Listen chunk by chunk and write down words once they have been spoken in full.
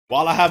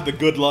While I have the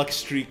good luck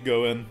streak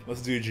going,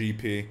 let's do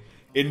GP.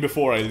 In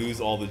before I lose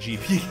all the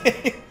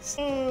GP games.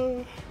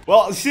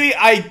 Well, see,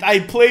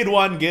 I played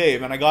one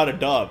game and I got a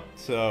dub,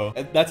 so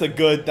that's a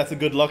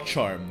good luck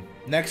charm.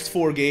 Next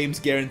 4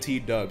 games,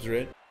 guaranteed dubs,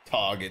 right?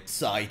 Target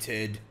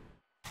sighted.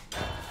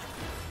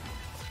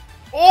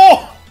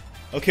 Oh!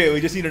 Okay,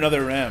 we just need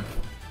another ramp.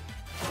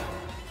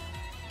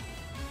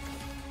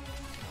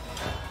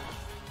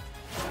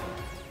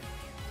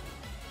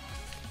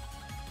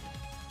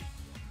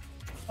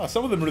 Oh,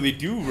 some of them really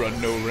do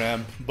run no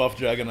ramp. Buff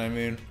Dragon, I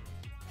mean.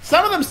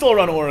 Some of them still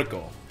run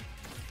Oracle.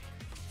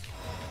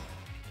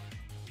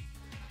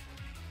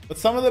 But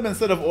some of them,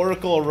 instead of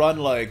Oracle, run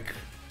like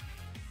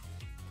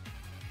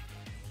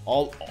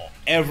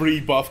every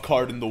buff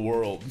card in the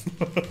world.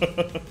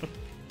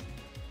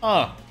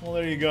 Ah, well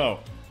there you go.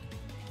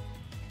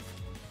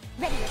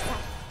 Ready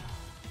yourself.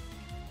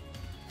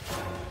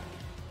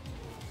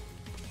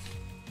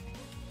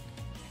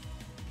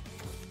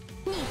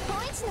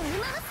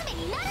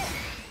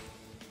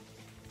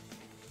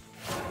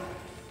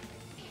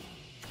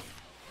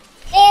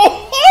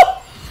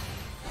 Oh!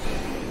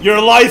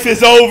 Your life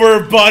is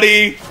over,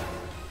 buddy.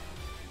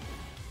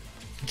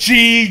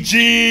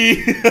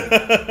 GG. Whipping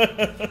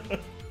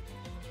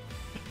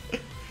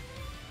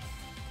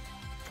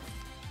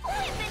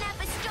up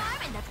a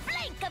storm in the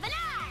blink of an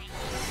eye.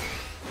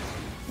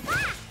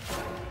 Ah!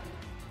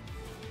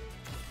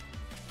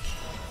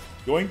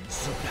 Going?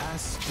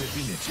 Surpass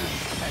divinity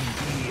and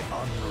be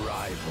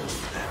unrivaled.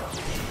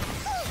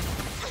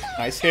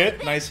 Nice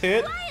hit, nice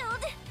hit. Wild.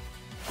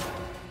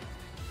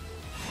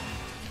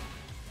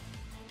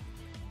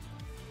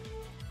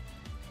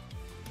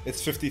 It's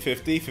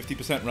 50-50,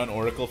 50% run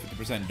Oracle,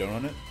 50% don't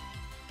run it.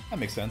 That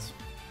makes sense.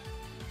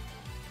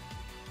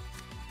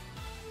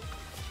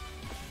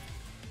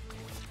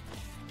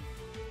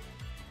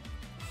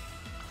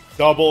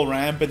 Double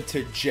ramp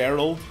into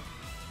Gerald.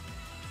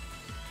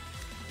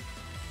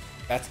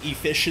 That's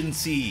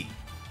efficiency.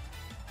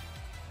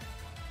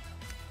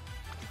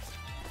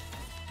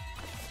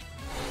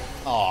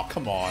 Oh,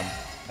 come on.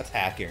 That's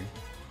hacking.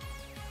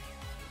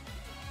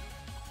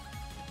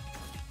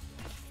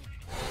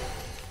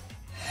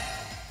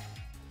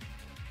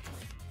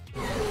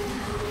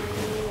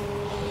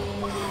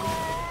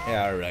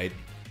 Yeah, alright.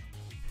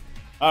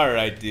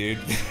 Alright, dude.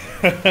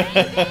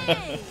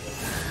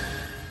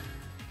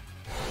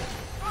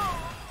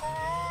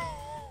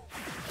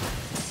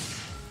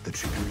 The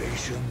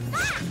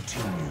tribulations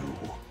continue.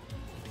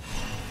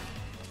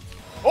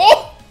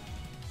 Oh!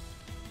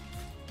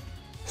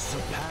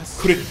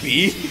 Surpass Could it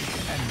be?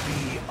 and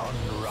be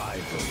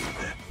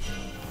unrivaled.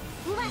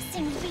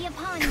 Blessings be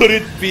upon you. Could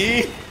it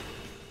be?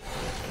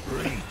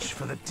 Reach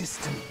for the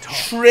distant top.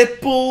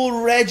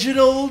 Triple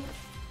Reginald?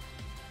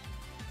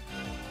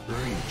 Reach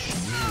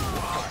new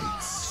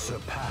heights.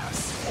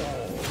 Surpass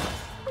all.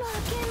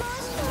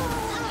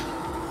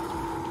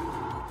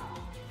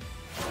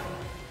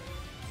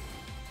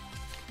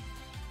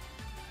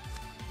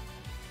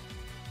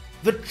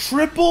 The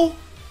triple?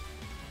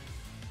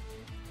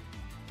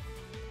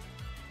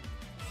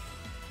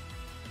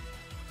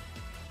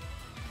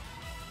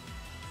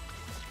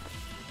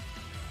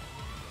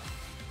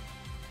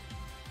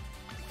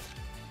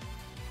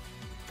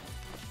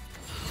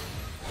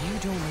 You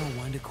don't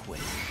know when to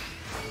quit.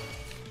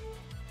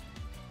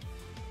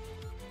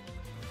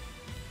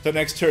 So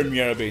next turn,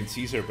 Mirabane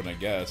Sea Serpent, I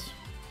guess.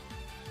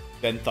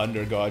 Then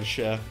Thunder God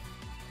Chef.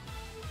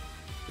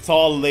 It's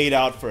all laid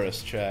out for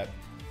us, chat.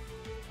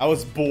 I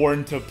was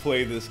born to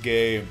play this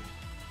game.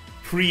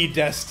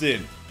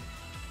 Predestined.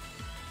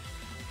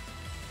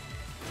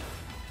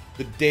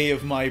 The day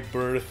of my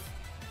birth,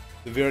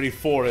 the very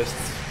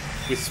forests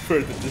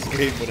whispered that this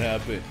game would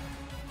happen.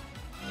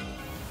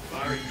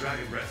 Fiery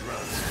Dragon Breath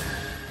runs.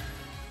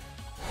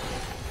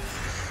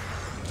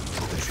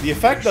 The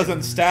effect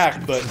doesn't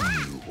stack, but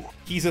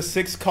he's a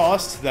 6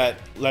 cost that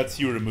lets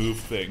you remove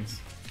things.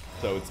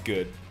 So it's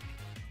good.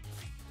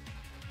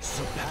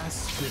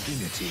 Surpass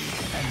divinity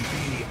and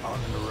be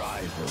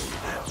unrivaled.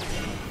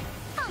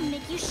 I'll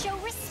make you show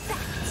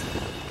respect.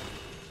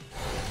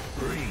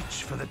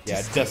 Reach for the Yeah,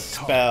 distant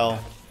Dispel.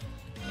 top.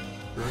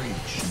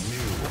 Reach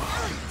new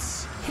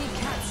heights. He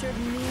captured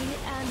me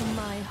and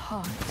my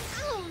heart.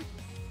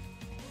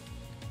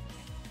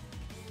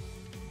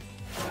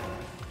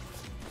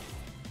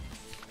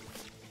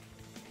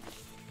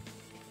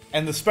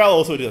 And the spell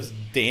also does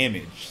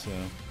damage, so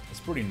it's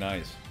pretty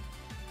nice.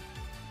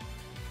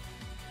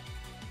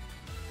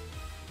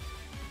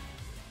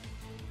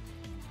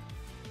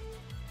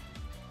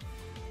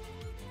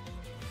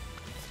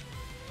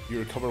 You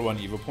recover 1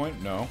 Evo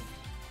point? No.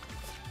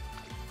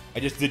 I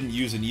just didn't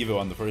use an Evo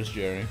on the first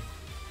Jerry.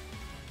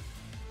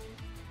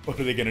 What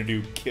are they gonna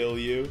do? Kill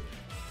you?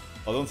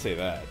 Oh, don't say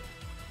that.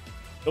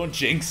 Don't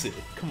jinx it.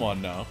 Come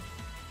on now.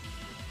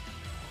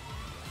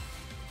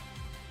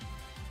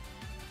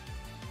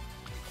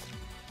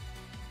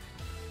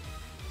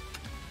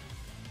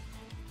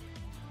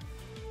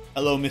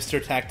 Hello, Mr.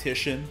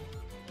 Tactician.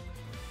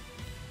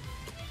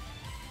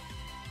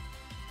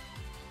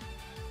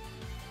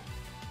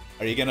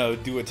 Are you gonna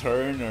do a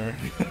turn or?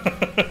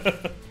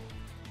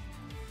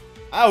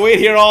 I'll wait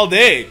here all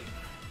day.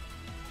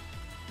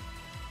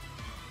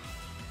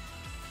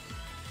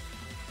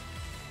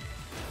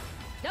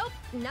 Nope,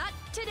 not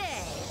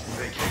today.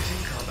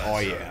 Vacating combat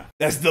Oh zone. yeah.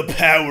 That's the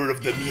power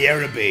of the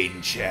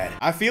Mierabane, chat.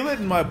 I feel it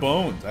in my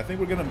bones. I think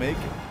we're gonna make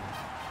it.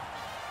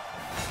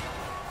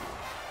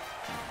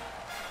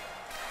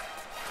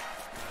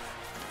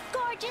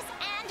 Gorgeous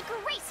and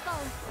graceful,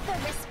 the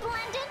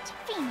resplendent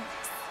phoenix.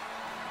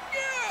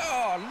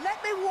 Yeah,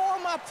 let me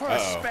warm up for a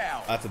Uh-oh.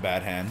 spell. That's a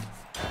bad hand.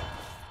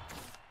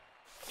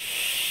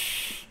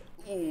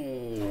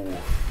 Ooh.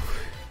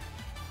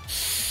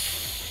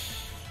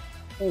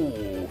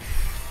 Ooh.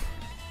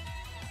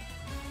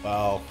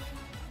 Wow.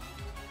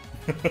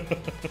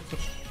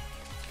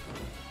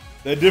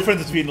 The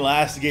difference between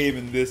last game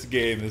and this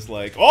game is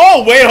like,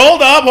 oh wait,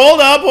 hold up,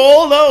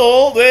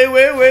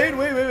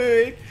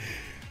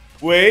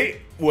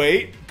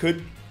 wait,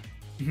 could,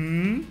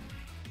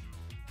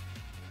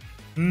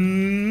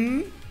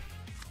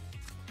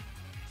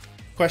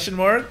 question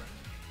mark?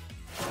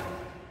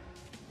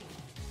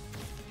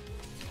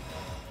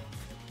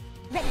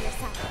 Ready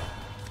yourself.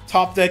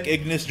 Top deck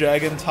Ignis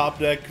Dragon, top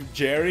deck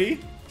Jerry.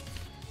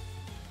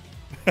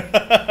 Today's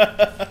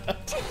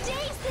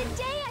the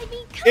day I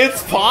become.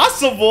 It's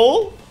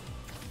possible.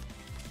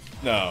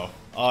 No,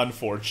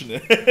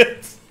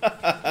 unfortunate.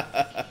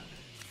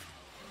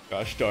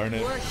 Gosh darn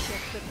it.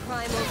 Worship the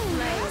primal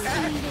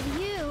flame. Needed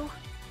you.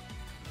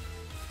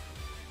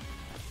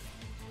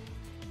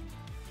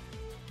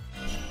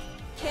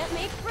 Can't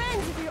make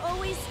friends if you're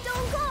always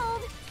stone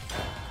cold.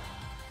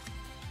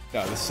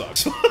 No, this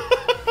sucks.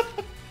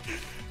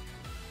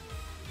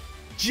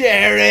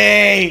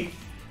 Jerry!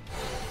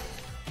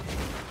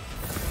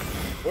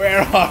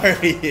 Where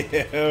are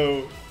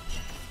you?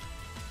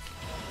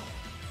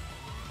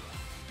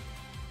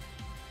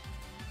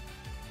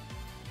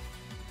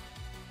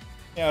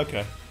 Yeah,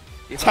 okay.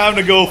 Time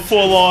to go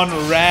full on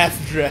Wrath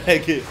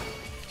Dragon.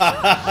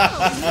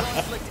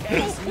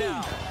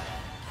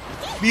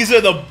 These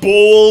are the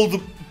bold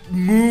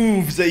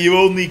moves that you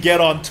only get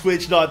on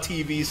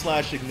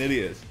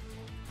twitch.tv/Ignideus.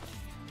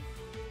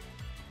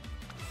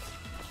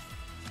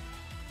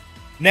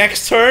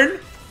 Next turn,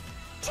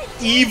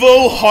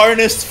 Evo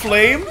Harnessed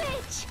Flame.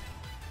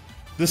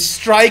 The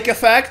strike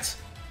effect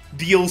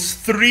deals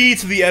 3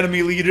 to the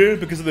enemy leader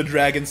because of the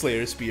Dragon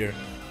Slayer Spear.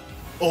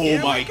 Oh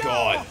my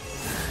god.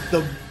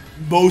 The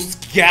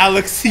most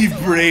galaxy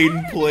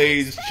brain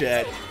plays,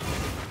 chat.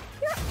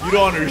 You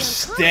don't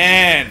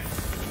understand.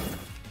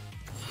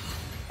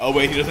 Oh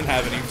wait, he doesn't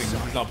have anything.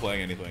 He's not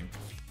playing anything.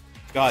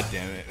 God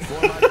damn it.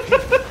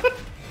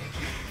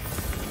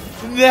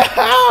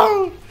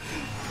 No!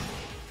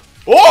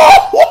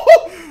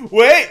 Oh!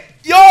 Wait!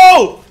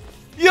 Yo!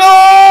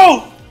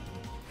 Yo!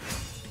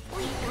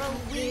 We grow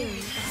weary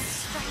of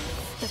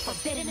strife, the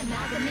forbidden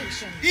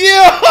amalgamation.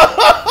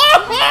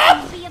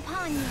 Yeah! Will be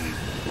upon you.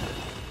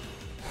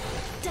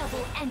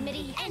 Double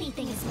enmity,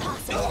 anything is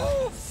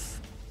possible.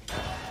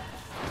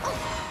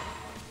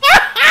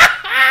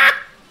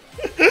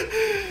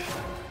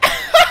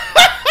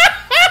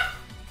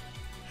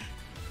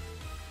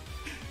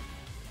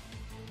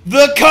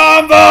 The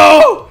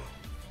combo!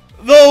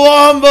 The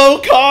Wombo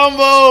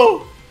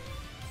combo!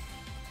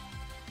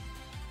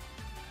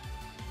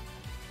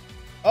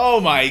 Oh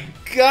my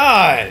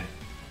god!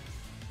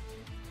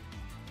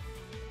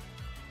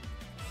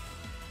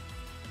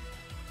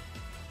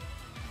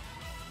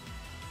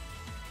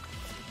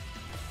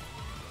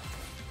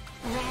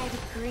 Red,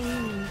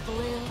 green,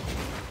 blue.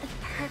 The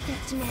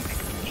perfect mix.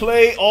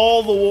 Play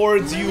all the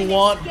wards you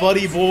want,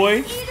 buddy boy.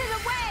 Eat it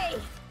away!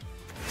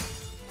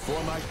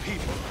 For my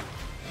people.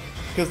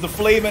 Because the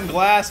flame and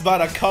glass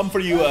about to come for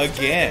you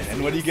again.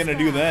 And what are you gonna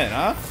do then,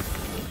 huh?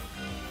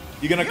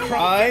 You gonna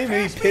cry?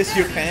 Maybe piss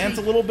your pants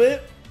a little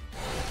bit?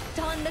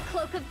 Don the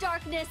cloak of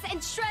darkness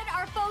and shred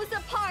our foes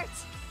apart.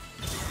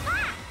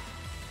 Ah!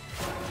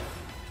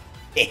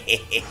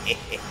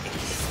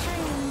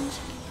 Strange.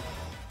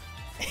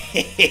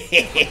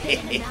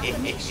 Forbidden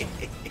amalgamation.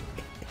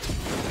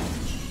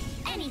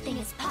 Anything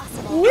is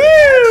possible.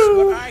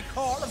 Woo! What I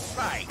call a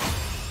fight.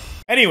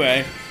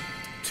 Anyway,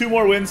 2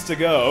 more wins to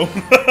go.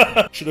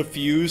 Should have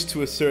fused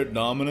to assert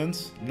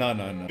dominance.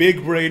 No.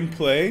 Big brain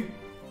play.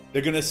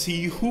 They're gonna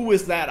see who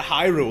is that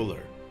high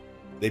roller.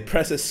 They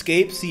press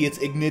escape, see it's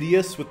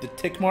Ignideus with the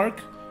tick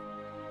mark.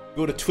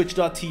 Go to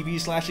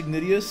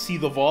twitch.tv/Ignideus, see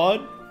the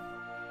VOD.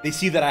 They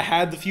see that I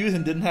had the fuse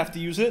and didn't have to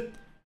use it.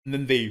 And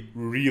then they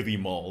really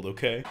mauled,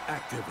 okay?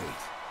 Activate.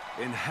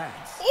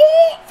 Enhance.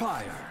 Oh!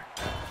 Fire.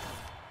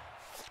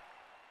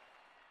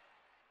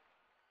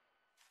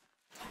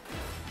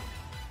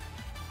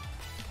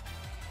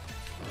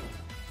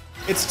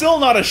 It's still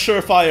not a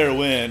surefire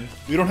win.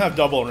 We don't have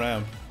double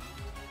ramp.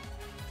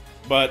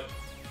 But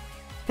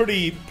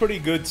pretty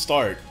good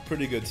start.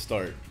 Pretty good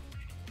start.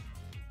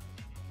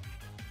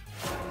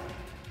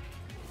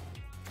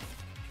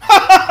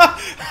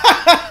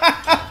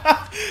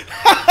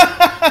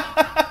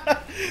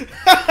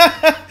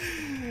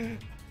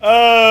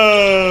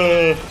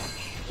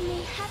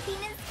 May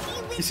happiness be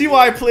You see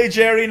why I play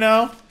Jerry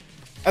now?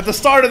 At the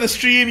start of the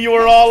stream, you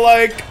were all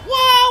like, "Wow,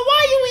 why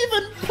are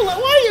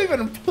you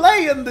even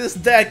playing this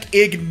deck,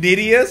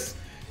 Ignideus?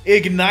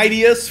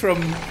 Ignideus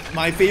from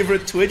my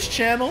favorite Twitch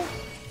channel?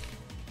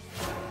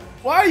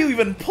 Why are you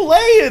even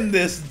playing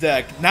this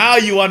deck?" Now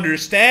you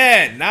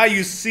understand. Now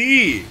you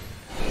see.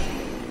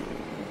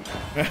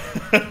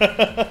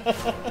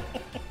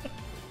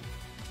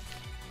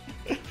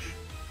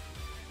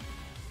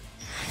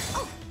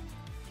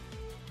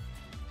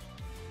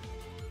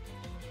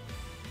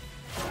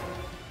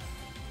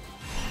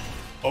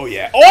 Oh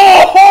yeah.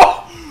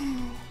 Oh!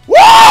 Woo!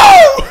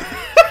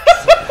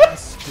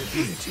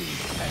 Divinity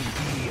and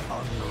be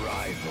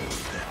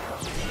unrivaled.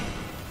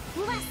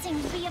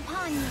 Blessings be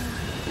upon you.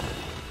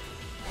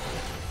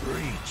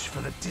 Reach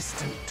for the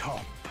distant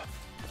top.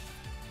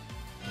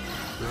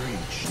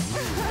 Reach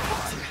new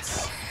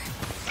heights.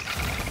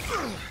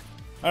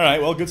 All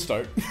right. Well, good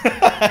start.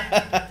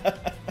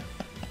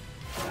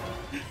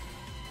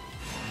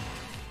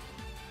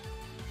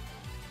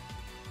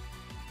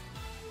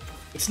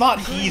 It's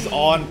not he's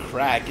on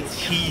crack, it's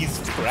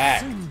he's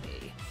cracked.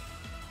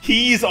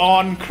 He's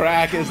on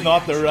crack is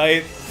not the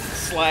right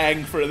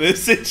slang for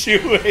this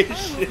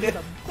situation.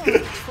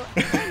 The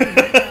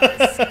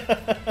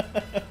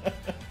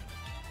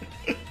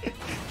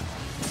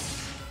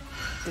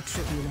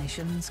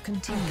tribulations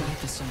continue.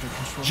 This under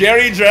control.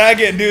 Jerry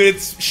Dragon, dude,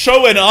 it's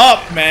showing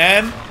up,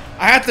 man.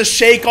 I had to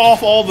shake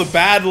off all the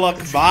bad luck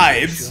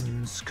vibes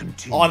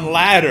on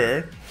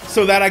ladder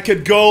so that I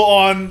could go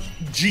on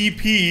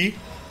GP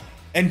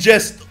and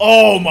just,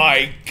 oh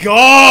my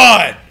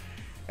god,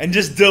 and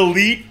just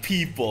delete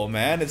people,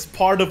 man. It's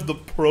part of the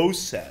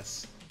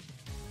process.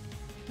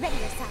 Ready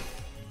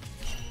yourself.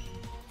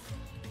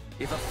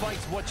 If a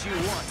fight's what you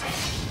want,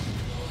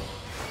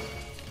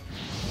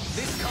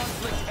 this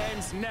conflict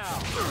ends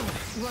now.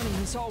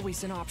 Running is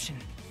always an option.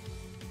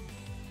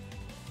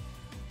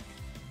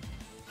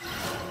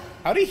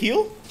 How'd he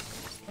heal?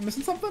 I'm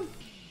missing something?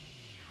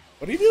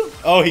 What did he do?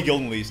 Oh, he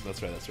Golden Least.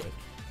 That's right, that's right.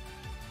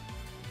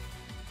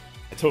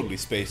 I totally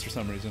spaced for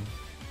some reason.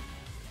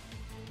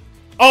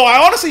 Oh, I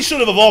honestly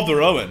should have evolved the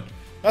Rowan.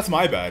 That's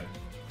my bad.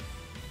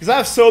 Because I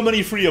have so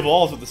many free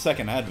evolves with the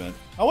second advent.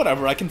 Oh,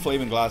 whatever. I can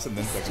Flame and Glass and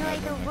then second Destroy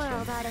advent the next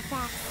world turn.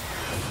 artifacts.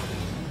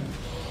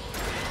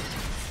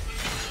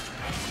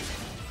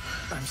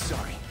 I'm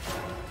sorry.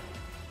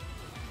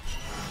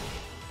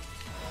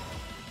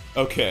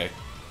 Okay.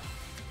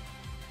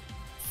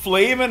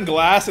 Flame and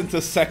Glass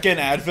into second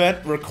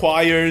advent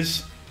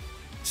requires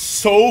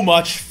so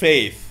much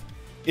faith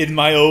in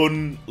my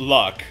own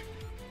luck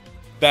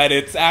that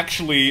it's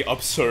actually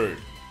absurd.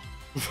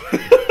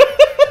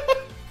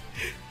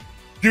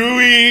 Do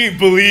we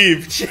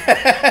believe,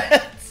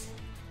 chat?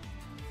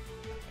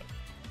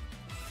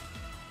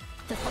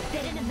 The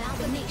forbidden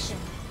amalgamation.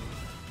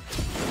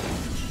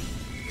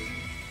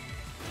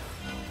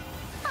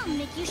 I'll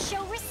make you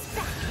show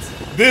respect.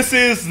 This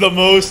is the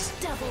most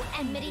Double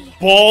enmity.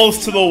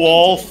 balls to the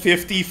wall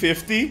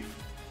 50-50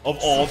 of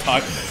all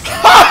time.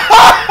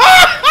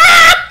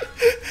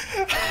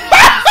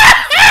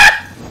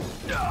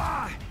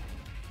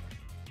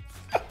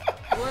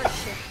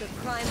 Worship the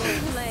primal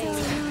flame.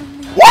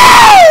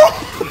 Wow!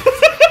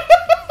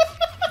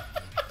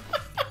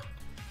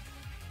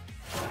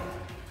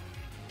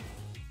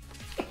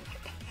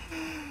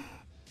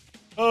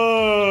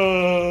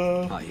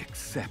 I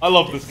accept. I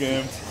love this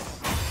game.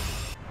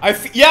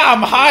 Yeah,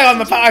 I'm high on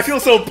the power. I feel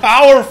so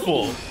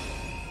powerful.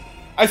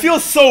 I feel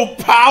so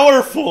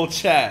powerful,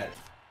 chat.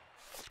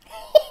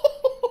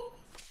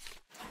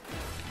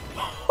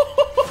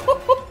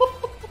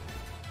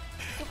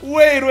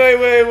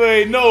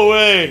 Wait, no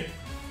way.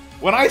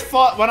 When I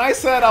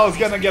said I was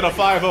gonna get a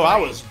 5-0, I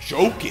was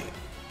joking.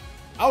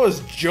 I was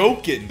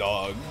joking,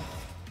 dog.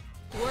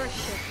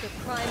 Worship the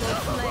primal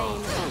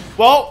flame.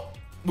 Well,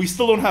 we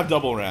still don't have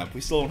double ramp.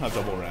 We still don't have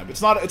double ramp.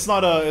 It's not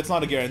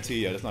a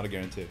guarantee yet. It's not a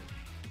guarantee.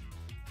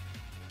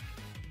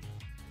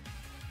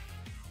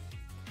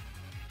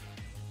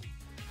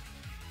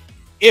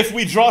 If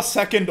we draw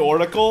second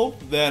Oracle,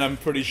 then I'm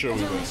pretty sure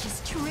we win.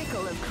 Delicious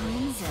trickle of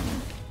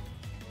crimson.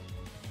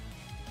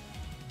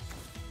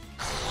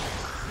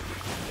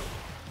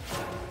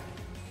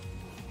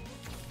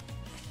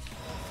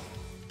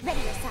 Ready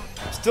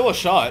yourself. Still a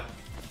shot.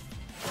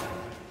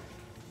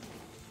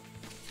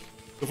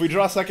 If we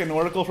draw second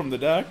Oracle from the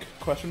deck?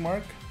 Question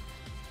mark.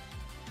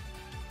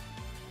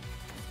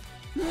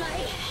 My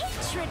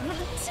hatred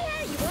will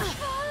tear you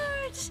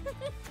apart.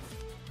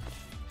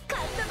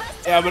 Cut the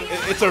best Yeah, but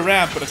it's a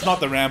ramp, but it's not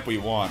the ramp we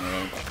want,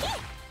 right?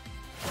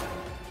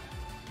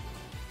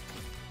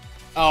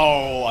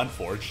 Oh,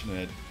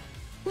 unfortunate.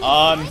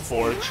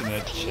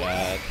 Unfortunate,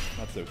 chat.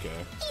 That's okay.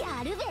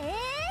 Yaru de.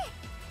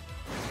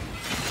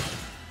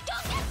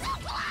 Don't get so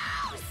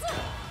close.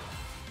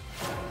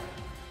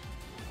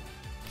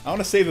 I want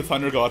to save the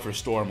Thunder God for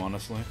Storm,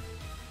 honestly.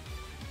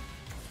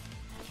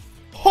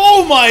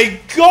 Oh my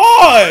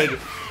god!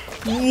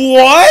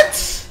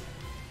 What?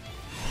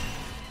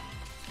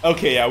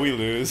 Okay, yeah, we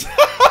lose.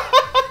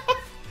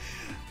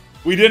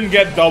 We didn't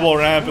get double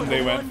ramp and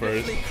they went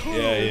first.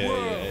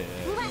 Yeah.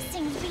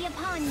 Blessings be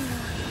upon you.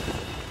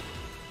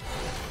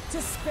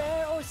 To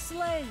spare or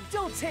slay.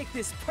 Don't take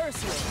this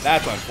personally.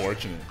 That's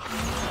unfortunate.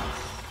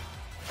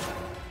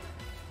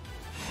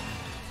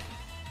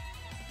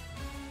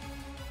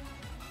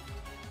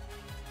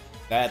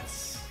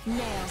 That's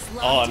Nails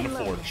locked and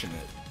loaded.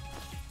 unfortunate.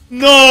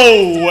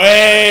 No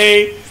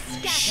way!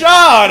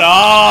 Shut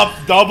up!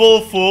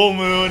 Double full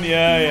moon.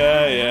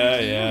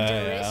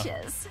 Yeah.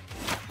 Delicious.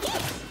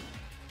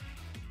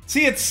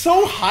 See, it's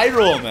so high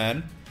roll,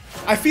 man.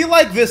 I feel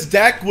like this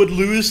deck would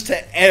lose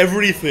to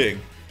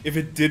everything if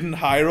it didn't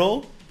high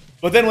roll.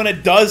 But then when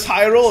it does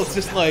high roll, it's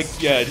just like,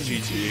 yeah,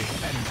 GG.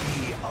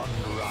 And be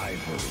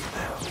unrivaled.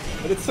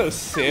 But it's so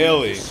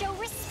silly. Show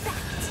respect.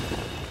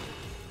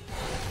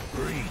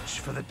 Reach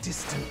for the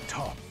distant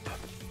top.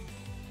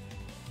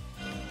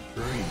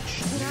 Reach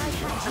But I new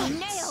have you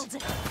heights. nailed.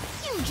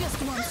 You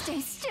just won't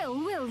stay still,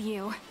 will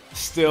you?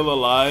 Still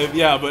alive.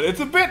 Yeah, but it's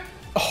a bit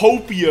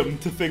hopium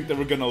to think that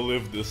we're gonna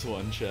live this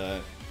one,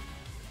 chat.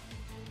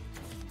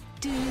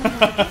 Do you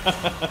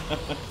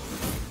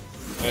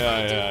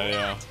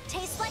Yeah.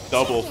 taste like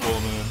Double chicken?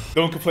 full moon.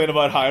 Don't complain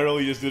about high roll,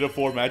 you just did it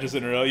 4 matches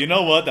in a row. You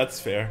know what? That's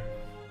fair.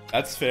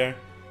 That's fair.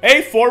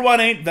 Hey,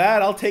 4-1 ain't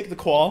bad. I'll take the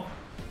qual.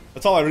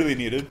 That's all I really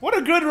needed. What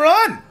a good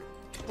run!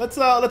 Let's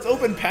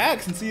open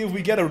packs and see if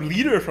we get a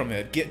leader from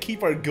it.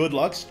 Keep our good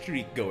luck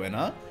streak going,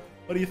 huh?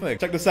 What do you think?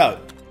 Check this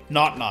out.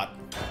 Not.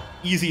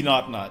 Easy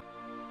not.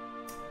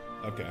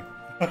 Okay.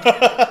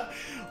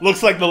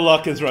 Looks like the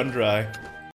luck has run dry.